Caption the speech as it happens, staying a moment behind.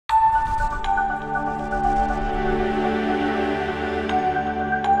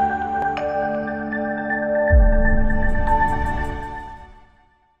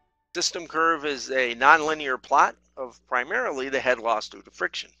system curve is a nonlinear plot of primarily the head loss due to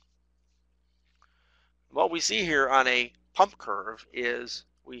friction. What we see here on a pump curve is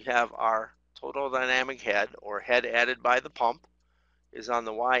we have our total dynamic head, or head added by the pump, is on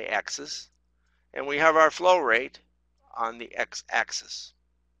the y-axis, and we have our flow rate on the x-axis.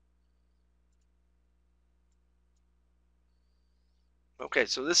 Okay,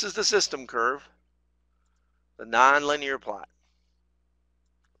 so this is the system curve, the nonlinear plot.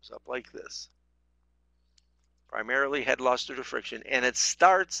 It goes up like this. Primarily head loss due to friction, and it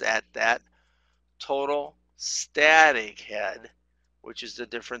starts at that total static head, which is the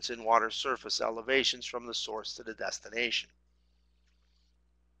difference in water surface elevations from the source to the destination.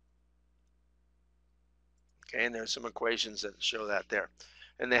 Okay, and there's some equations that show that there.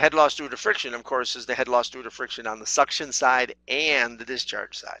 And the head loss due to friction, of course, is the head loss due to friction on the suction side and the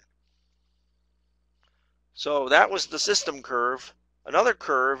discharge side. So that was the system curve. Another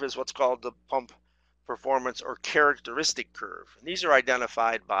curve is what's called the pump performance or characteristic curve. And these are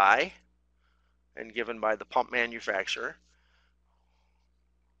identified by and given by the pump manufacturer.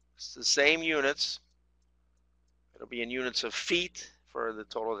 It's the same units. It'll be in units of feet for the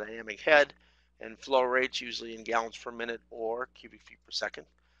total dynamic head, and flow rates usually in gallons per minute or cubic feet per second.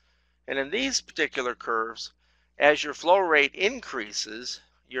 And in these particular curves, as your flow rate increases,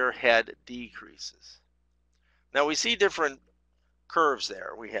 your head decreases. Now we see different curves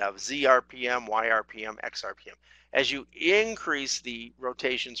there. We have ZRPM, YRPM, XRPM. As you increase the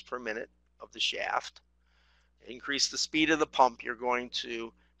rotations per minute of the shaft, increase the speed of the pump, you're going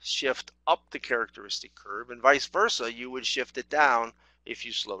to shift up the characteristic curve, and vice versa, you would shift it down if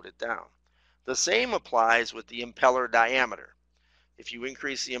you slowed it down. The same applies with the impeller diameter. If you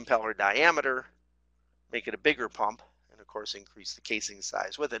increase the impeller diameter, make it a bigger pump, and of course increase the casing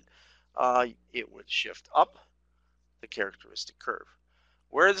size with it, it would shift up the characteristic curve.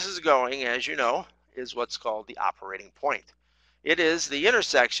 Where this is going, as you know, is what's called the operating point. It is the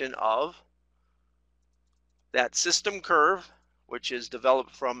intersection of that system curve, which is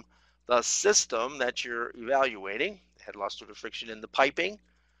developed from the system that you're evaluating, head loss due to friction in the piping.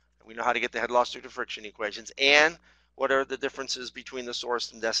 We know how to get the head loss due to friction equations, and what are the differences between the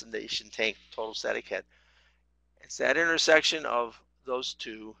source and destination tank total static head. It's that intersection of those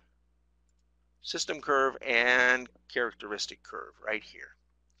two, system curve and characteristic curve, right here.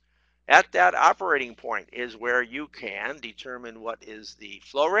 At that operating point is where you can determine what is the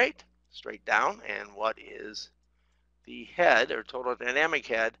flow rate straight down and what is the head or total dynamic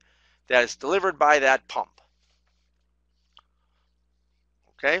head that is delivered by that pump.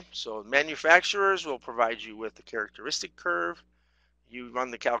 Okay, so manufacturers will provide you with the characteristic curve. You run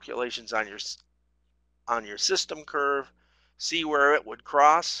the calculations on your system curve, see where it would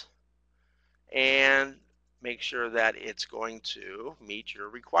cross, and make sure that it's going to meet your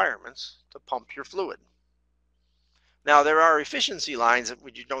requirements to pump your fluid. Now there are efficiency lines that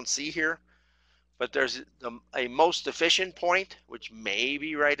you don't see here, but there's a most efficient point, which may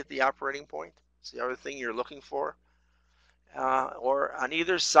be right at the operating point. It's the other thing you're looking for. Or on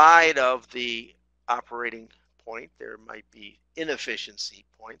either side of the operating point, there might be inefficiency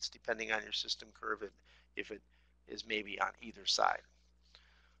points depending on your system curve, if it is maybe on either side.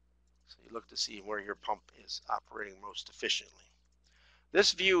 So you look to see where your pump is operating most efficiently.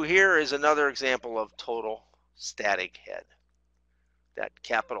 This view here is another example of total static head, that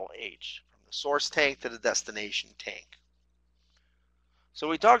capital H, from the source tank to the destination tank. So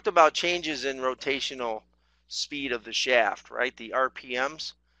we talked about changes in rotational speed of the shaft, right? The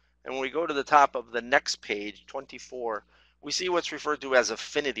RPMs. And when we go to the top of the next page, 24, we see what's referred to as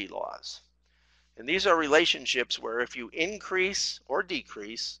affinity laws. And these are relationships where if you increase or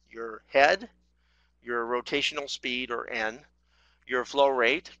decrease your head, your rotational speed, or N, your flow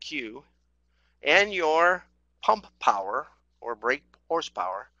rate, Q, and your pump power, or brake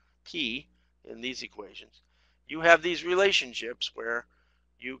horsepower, P, in these equations, you have these relationships where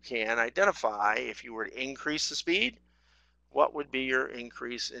you can identify, if you were to increase the speed, what would be your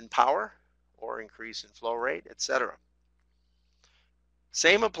increase in power or increase in flow rate, etc.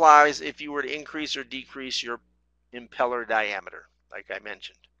 Same applies if you were to increase or decrease your impeller diameter, like I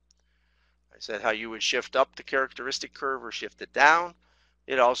mentioned. I said how you would shift up the characteristic curve or shift it down.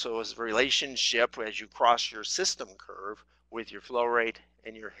 It also is a relationship as you cross your system curve with your flow rate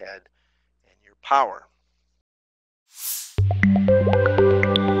and your head and your power.